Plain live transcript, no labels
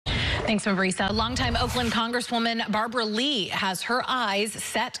Thanks, Marisa. Longtime Oakland Congresswoman Barbara Lee has her eyes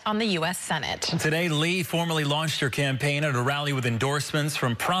set on the U.S. Senate. Today, Lee formally launched her campaign at a rally with endorsements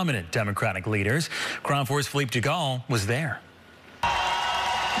from prominent Democratic leaders. Crown 4's Philippe Djegal was there.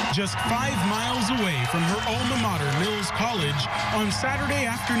 Just 5 miles away from her alma mater, Mills College, on Saturday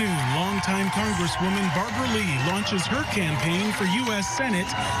afternoon, longtime Congresswoman Barbara Lee launches her campaign for U.S. Senate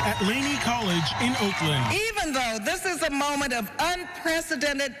at Laney College in Oakland. Even though this is a moment of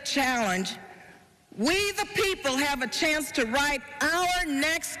unprecedented challenge, we, the people, have a chance to write our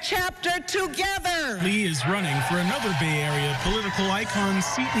next chapter together. Lee is running for another Bay Area political icon's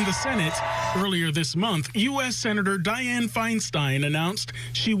seat in the Senate. Earlier this month, U.S. Senator Dianne Feinstein announced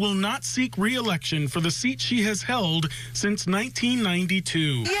she will not seek re-election for the seat she has held since 1992.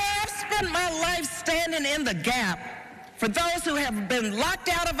 Yeah, I've spent my life standing in the gap for those who have been locked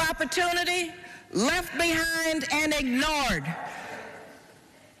out of opportunity, left behind, and ignored.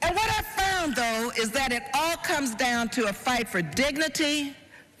 And what I found, though, is that it all comes down to a fight for dignity,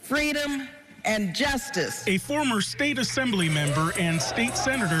 freedom, and justice. A former state assembly member and state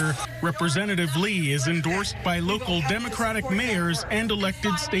senator, Representative Lee is endorsed by local Democratic mayors and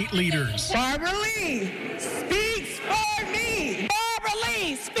elected state leaders. Barbara Lee speaks for me. Barbara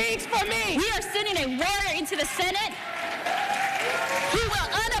Lee speaks for me. We are sending a warrior into the Senate who will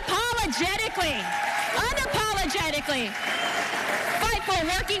unapologetically fight for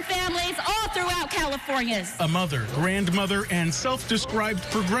working families all throughout California. A mother, grandmother, and self-described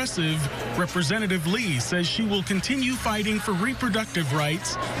progressive, Representative Lee says she will continue fighting for reproductive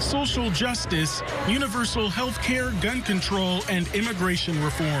rights, social justice, universal health care, gun control, and immigration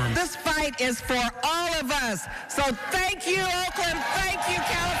reform. This fight is for all of us. So thank you, Oakland. Thank you,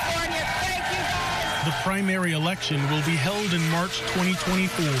 California. Thank you, guys. The primary election will be held in March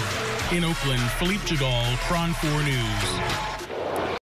 2024. In Oakland, Philippe Djegal, Crown 4 News.